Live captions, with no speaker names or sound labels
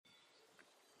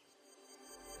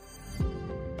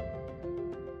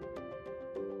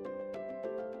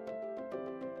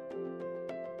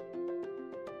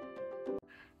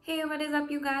Hey, what is up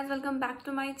you guys? Welcome back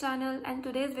to my channel, and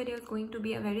today's video is going to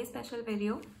be a very special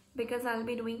video because I'll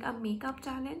be doing a makeup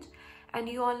challenge, and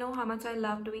you all know how much I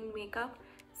love doing makeup.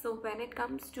 So when it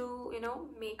comes to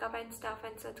makeup and stuff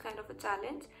and such kind of a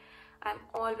challenge, I'm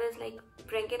always like,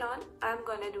 bring it on, I'm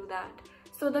gonna do that.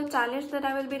 So the challenge that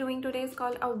I will be doing today is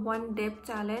called a one dip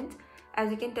challenge.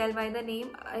 As you can tell by the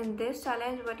name, in this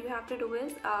challenge what you have to do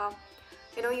is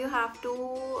you have to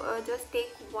just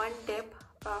take one dip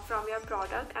from your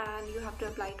product and you have to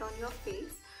apply it on your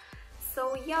face.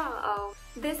 So yeah,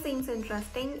 this seems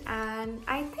interesting and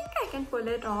I think I can pull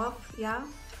it off. Yeah,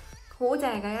 हो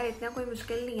जाएगा यार, इतना कोई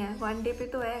मुश्किल नहीं है, one dip ही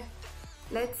तो है.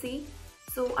 Let's see.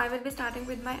 So I will be starting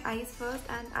with my eyes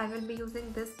first and I will be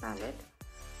using this palette.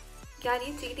 यार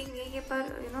ये cheating नहीं है ये, पर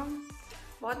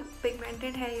बहुत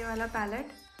pigmented है ये वाला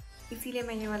palette, इसीलिए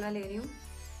मैं ये वाला ले रही हूँ.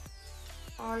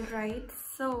 Alright,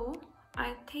 so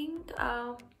I think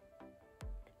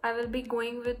I will be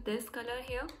going with this color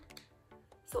here.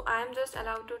 So I am just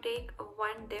allowed to take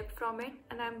one dip from it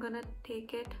and I'm gonna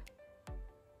take it.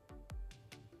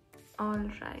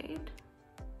 Alright,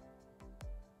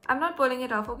 I'm not pulling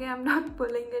it off, okay? I'm not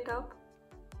pulling it up.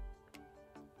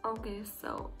 Okay,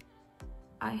 so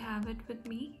I have it with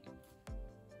me.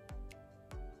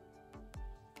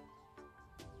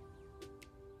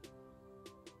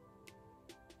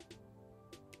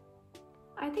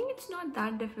 I think it's not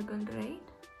that difficult, right?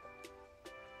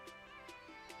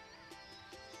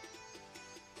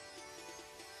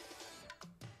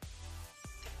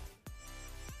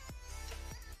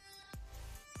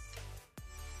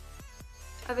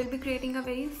 I will be creating a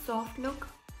very soft look.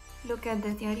 Look at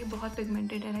this, यार ये बहुत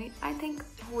pigmented है, right? I think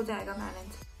हो जाएगा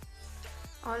manage.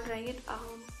 All right.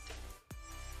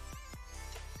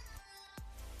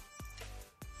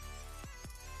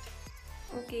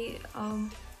 Okay.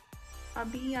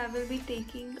 अभी I will be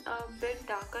taking a bit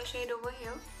darker shade over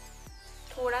here.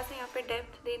 थोड़ा सा यहाँ पे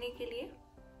depth देने के लिए.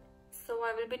 So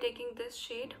I will be taking this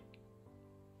shade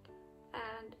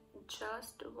and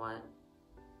just one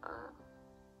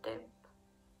dip.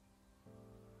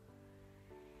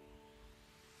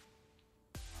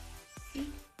 See?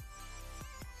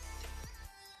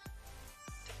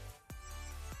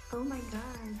 Oh my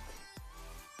god.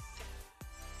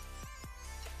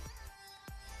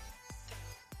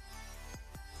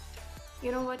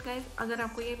 You know what guys, अगर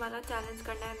आपको ये वाला challenge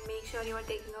करना है, make sure you are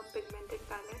taking a pigmented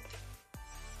palette.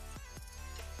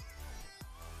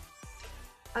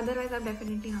 Otherwise आप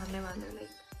definitely हारने वाले हो,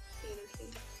 like seriously.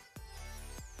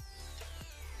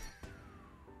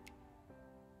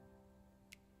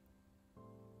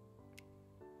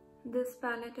 This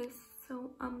palette is so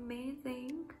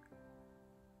amazing.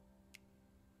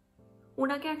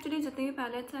 उड़ा के actually जितने भी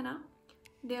palettes है ना,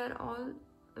 they are all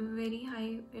very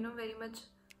high, very much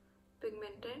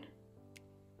pigmented.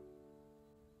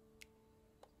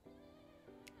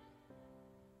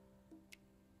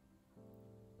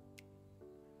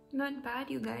 Not bad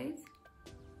you guys.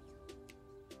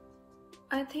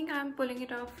 I think I'm pulling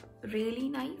it off really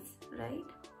nice,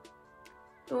 right?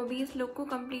 तो अभी इस look को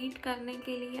complete करने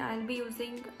के लिए I'll be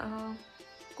using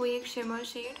कोई एक shimmer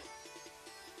shade.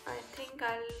 I think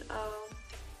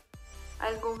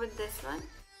I'll go with this one.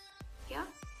 Yeah.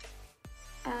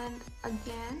 And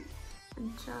again,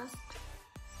 just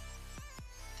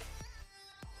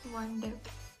one dip.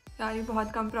 यार ये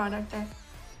बहुत कम product है.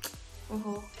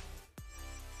 ओहो,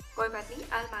 कोई बात नहीं,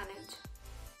 I'll manage.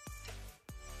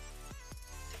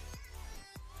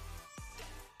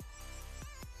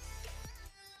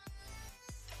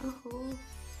 Oh,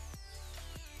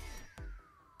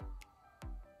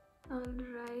 all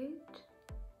right.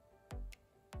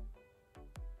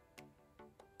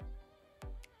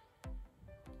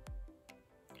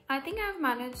 I think I've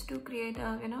managed to create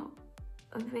a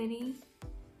a very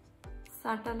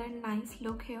subtle and nice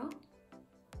look here.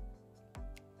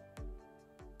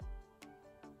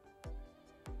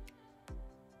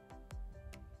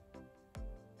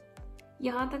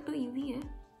 यहाँ तक तो easy है,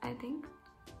 I think.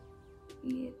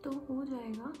 ये तो हो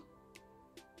जाएगा.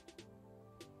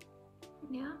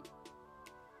 Yeah.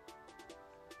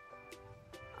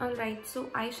 Alright, so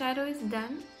eyeshadow is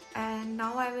done and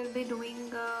now I will be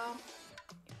doing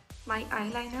my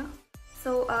eyeliner.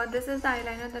 So this is the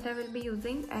eyeliner that I will be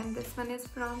using and this one is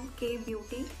from K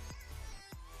Beauty.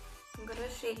 I'm gonna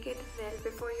shake it well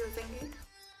before using it.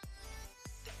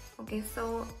 Okay,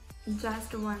 so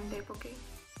just one dip, okay.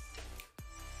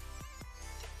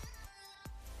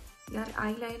 यार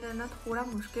eyeliner ना थोड़ा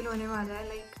मुश्किल होने वाला है,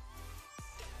 like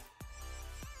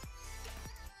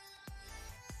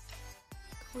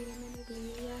तो ये मैंने ले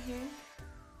लिया है,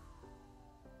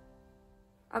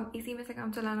 अब इसी में से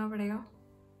काम चलाना पड़ेगा.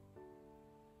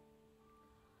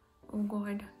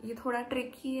 गॉड, ये थोड़ा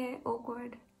ट्रिकी है। ओ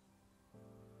गॉड,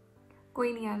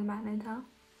 कोई नहीं, I'll manage। हाँ,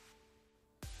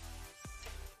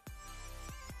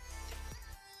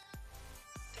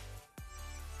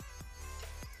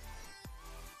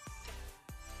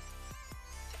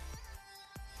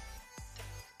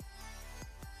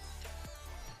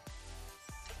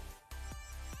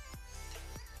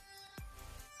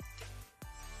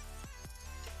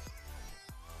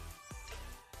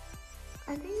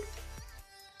 I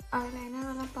think eyeliner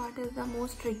वाला part is the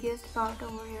most trickiest part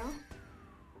over here.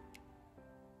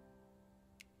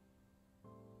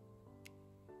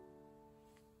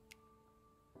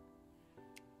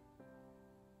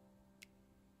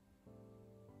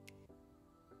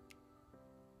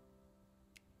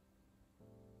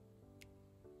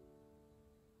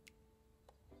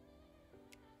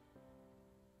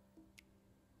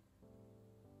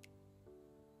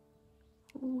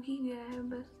 हो ही गया है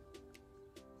बस।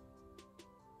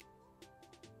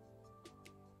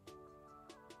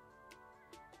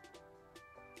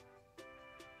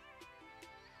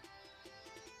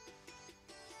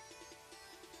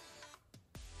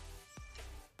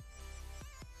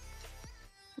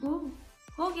 वो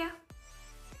हो गया।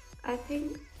 I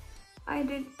think I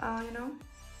did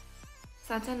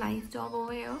such a nice job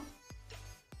over here.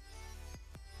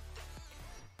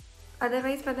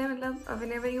 Otherwise पता है, मतलब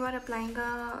whenever you are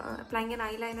applying an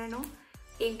eyeliner, no,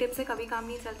 एक टिप से कभी काम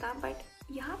नहीं चलता,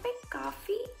 बट यहाँ पे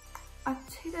काफ़ी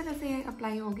अच्छी तरह से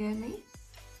अप्लाई हो गया है। नहीं,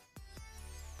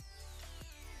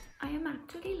 I am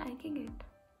actually liking it.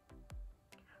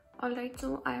 Alright, so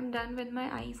I am done with my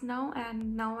eyes now,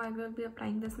 and now I will be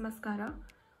applying this mascara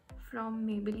from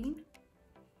Maybelline,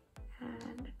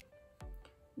 and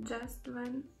just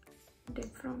one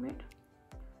dip from it.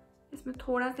 इसमें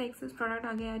थोड़ा सा excess product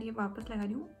आ गया यार, ये वापस लगा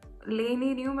रही हूँ, ले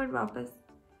नहीं रही हूँ बट वापस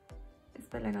इस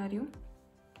पर लगा रही हूँ,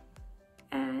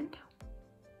 and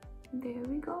there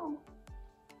we go.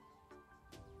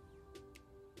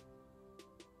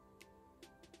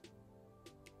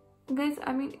 Guys,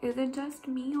 I mean, is it just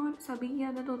me और सभी की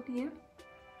आदत होती है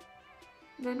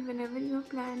that whenever you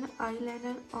apply an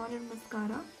eyeliner or a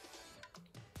mascara,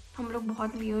 हम लोग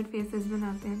बहुत weird faces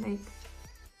बनाते हैं, like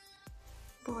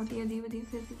बहुत ही अजीब अजीब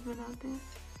faces बनाते हैं।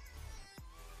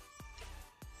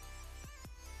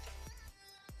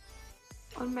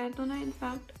 और मैं तो ना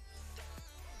इनफैक्ट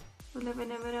मतलब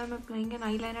whenever I'm applying an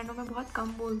eyeliner, मैं बहुत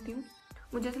कम बोलती हूँ।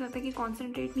 मुझे ऐसा लगता है कि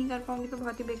concentrate नहीं कर पाऊँगी तो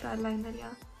बहुत ही बेकार लाइनर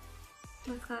या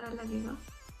मस्कारा लगेगा।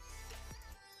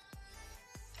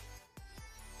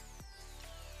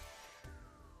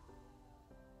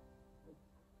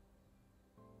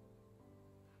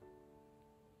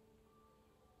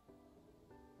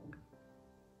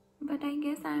 But I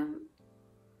guess I am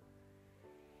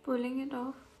pulling it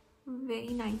off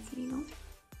very nicely, no?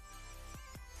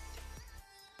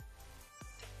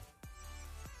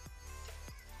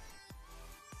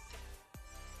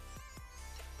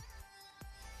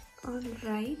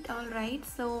 Alright,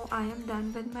 so I am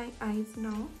done with my eyes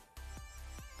now.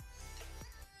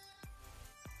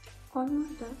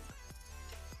 Almost done.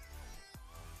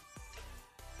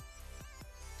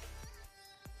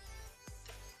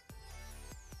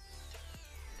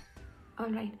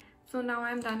 Alright, so now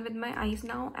I am done with my eyes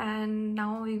now, and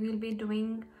now we will be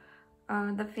doing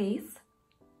the face.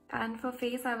 And for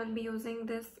face I will be using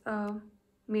this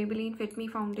Maybelline Fit Me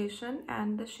foundation,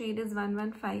 and the shade is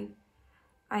 115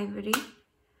 Ivory.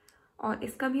 और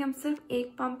इसका भी हम सिर्फ एक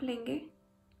pump लेंगे।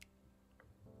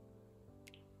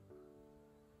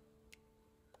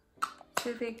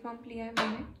 सिर्फ एक pump लिया है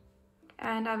मैंने,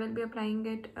 and I will be applying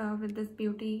it with this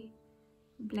beauty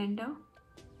blender.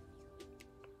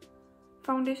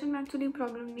 Foundation में एक्चुअली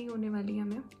प्रॉब्लम नहीं होने वाली है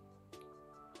हमें,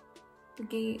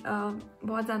 क्योंकि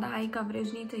बहुत ज़्यादा हाई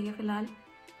कवरेज नहीं चाहिए फ़िलहाल।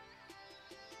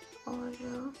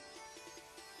 और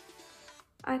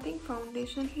I think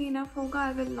foundation he enough होगा।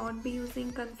 I will not be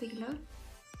using concealer,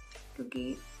 क्योंकि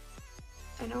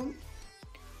यू नो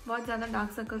बहुत ज़्यादा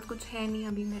डार्क सर्कल्स कुछ है नहीं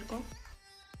अभी मेरे को।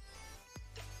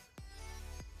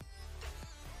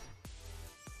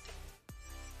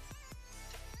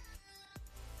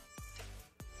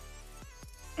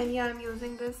 And yeah, I'm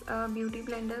using this beauty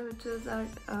blender, which is a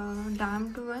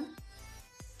damped one.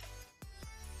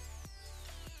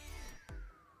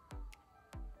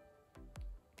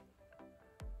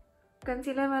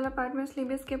 Concealer वाला पार्ट मैं इसलिए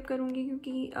भी स्किप करूँगी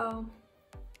क्योंकि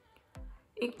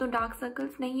एक तो डार्क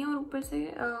सर्कल्स नहीं है, और ऊपर से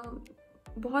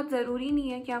बहुत ज़रूरी नहीं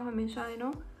है कि आप हमेशा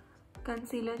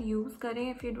कंसीलर यूज़ करें।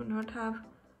 If you do not have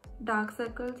dark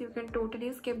circles, you can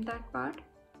totally skip that part.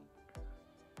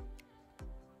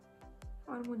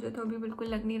 और मुझे तो अभी बिल्कुल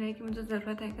लग नहीं रहा है कि मुझे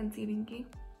ज़रूरत है कंसीलिंग की।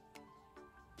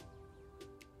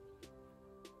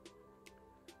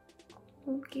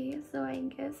 Okay, so I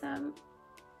guess I'm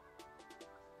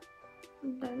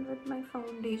done with my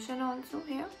foundation also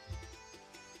here.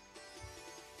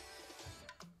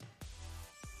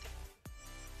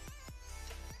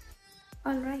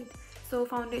 Alright, so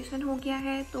foundation हो गया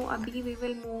है, तो अभी we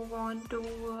will move on to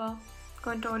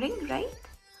contouring, right?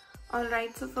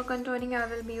 Alright, so for contouring I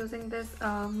will be using this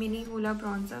mini hula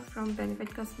bronzer from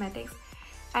Benefit Cosmetics,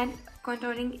 and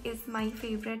contouring is my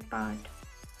favorite part.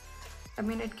 I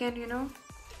mean, it can,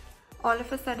 all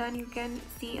of a sudden you can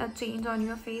see a change on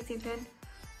your face. You can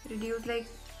reduce like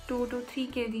 2 to 3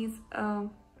 kgs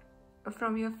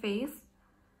from your face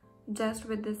just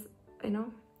with this,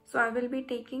 So I will be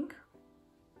taking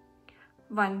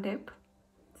one dip.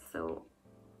 So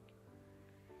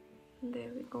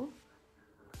there we go.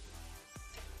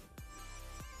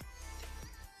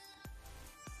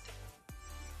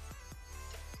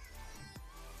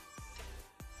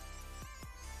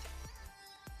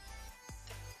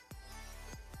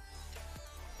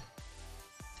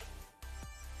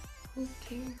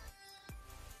 Okay.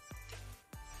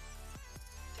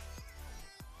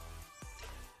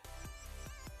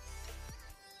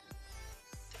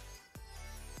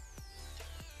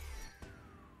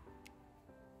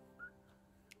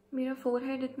 मेरा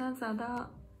forehead इतना ज़्यादा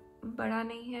बड़ा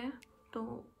नहीं है, तो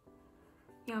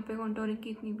यहाँ पे contouring की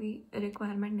इतनी भी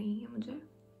रिक्वायरमेंट नहीं है मुझे.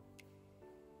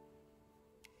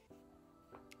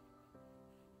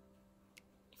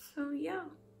 So yeah,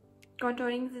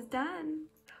 contouring is done.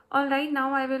 Alright,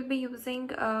 now I will be using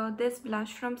this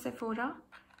blush from Sephora,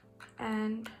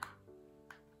 and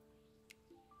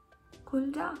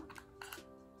खुल जा,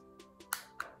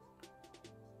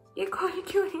 ये खोल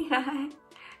क्यों नहीं रहा है?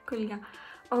 खुल गया.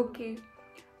 Okay,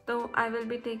 so I will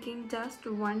be taking just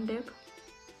one dip.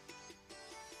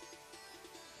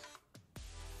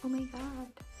 Oh my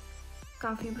god,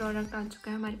 काफ़ी प्रोडक्ट आ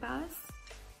चुका है हमारे पास.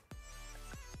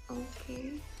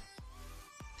 Okay.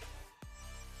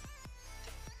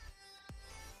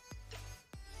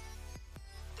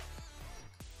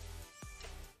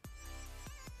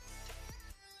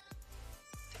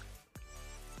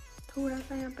 थोड़ा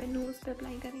सा यहाँ पे नोज पे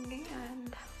अप्लाई करेंगे,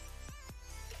 and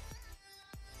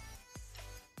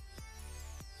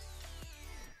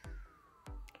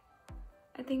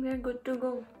I think we are good to go,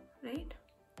 right?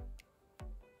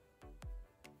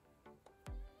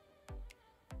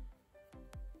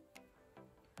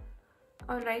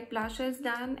 Alright, blush is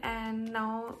done, and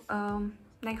now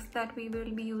next that we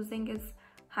will be using is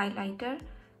highlighter.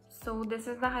 So this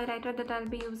is the highlighter that I'll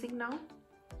be using now,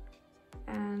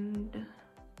 and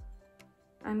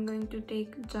I'm going to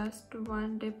take just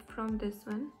one dip from this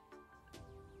one.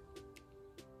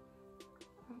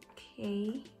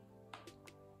 Okay.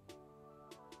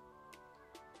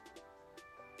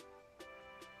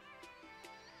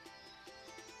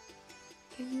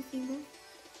 Can you see this?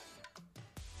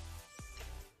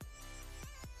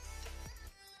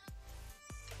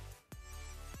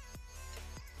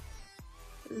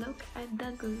 Look at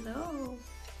the glow.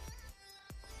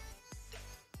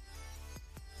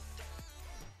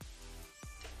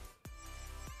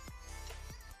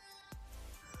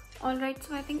 Alright,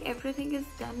 so I think everything is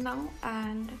done now,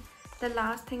 and the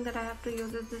last thing that I have to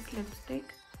use is this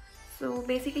lipstick. So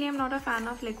basically I'm not a fan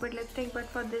of liquid lipstick, but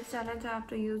for this challenge I have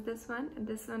to use this one.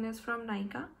 This one is from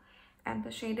Nykaa and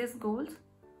the shade is gold.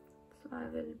 So I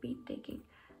will be taking,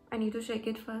 I need to shake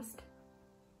it first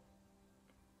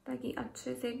ताकि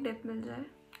अच्छे से एक dip मिल जाए,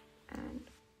 and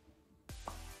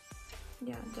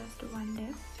yeah, just one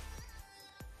dip.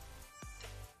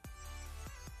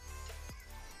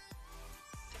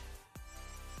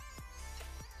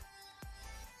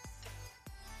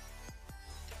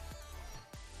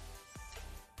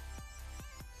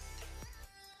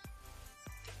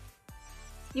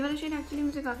 ये वाला shade actually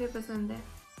मुझे काफ़ी पसंद है.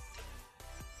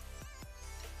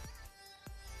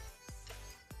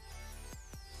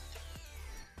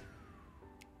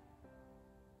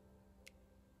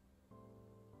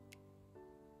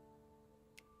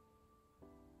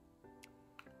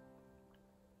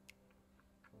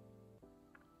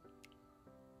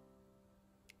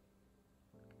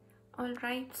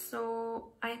 Alright, so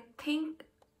I think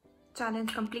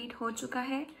challenge complete हो चुका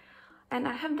है, and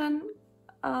I have done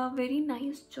a very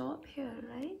nice job here,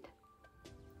 right?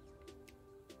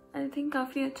 I think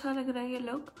काफ़ी अच्छा लग रहा है ये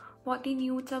लुक, बहुत ही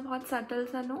न्यूड सा, बहुत सटल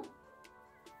सा, no?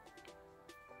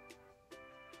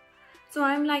 So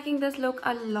I'm liking this look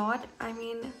a lot. I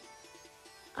mean,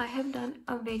 I have done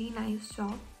a very nice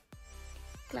job.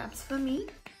 Claps for me.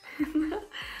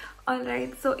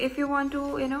 Alright, so if you want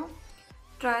to,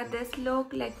 try this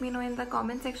look, let me know in the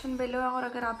comment section below. और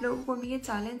अगर आप लोगों को भी ये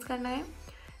challenge करना है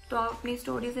तो आप अपनी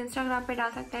स्टोरीज इंस्टाग्राम पे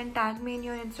डाल सकते हैं, tag me in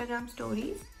your Instagram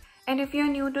stories. And if you are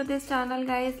new to this channel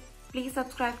guys, please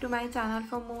subscribe to my channel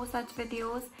for more such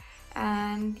videos.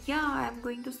 And yeah, I'm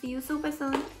going to see you super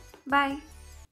soon. Bye.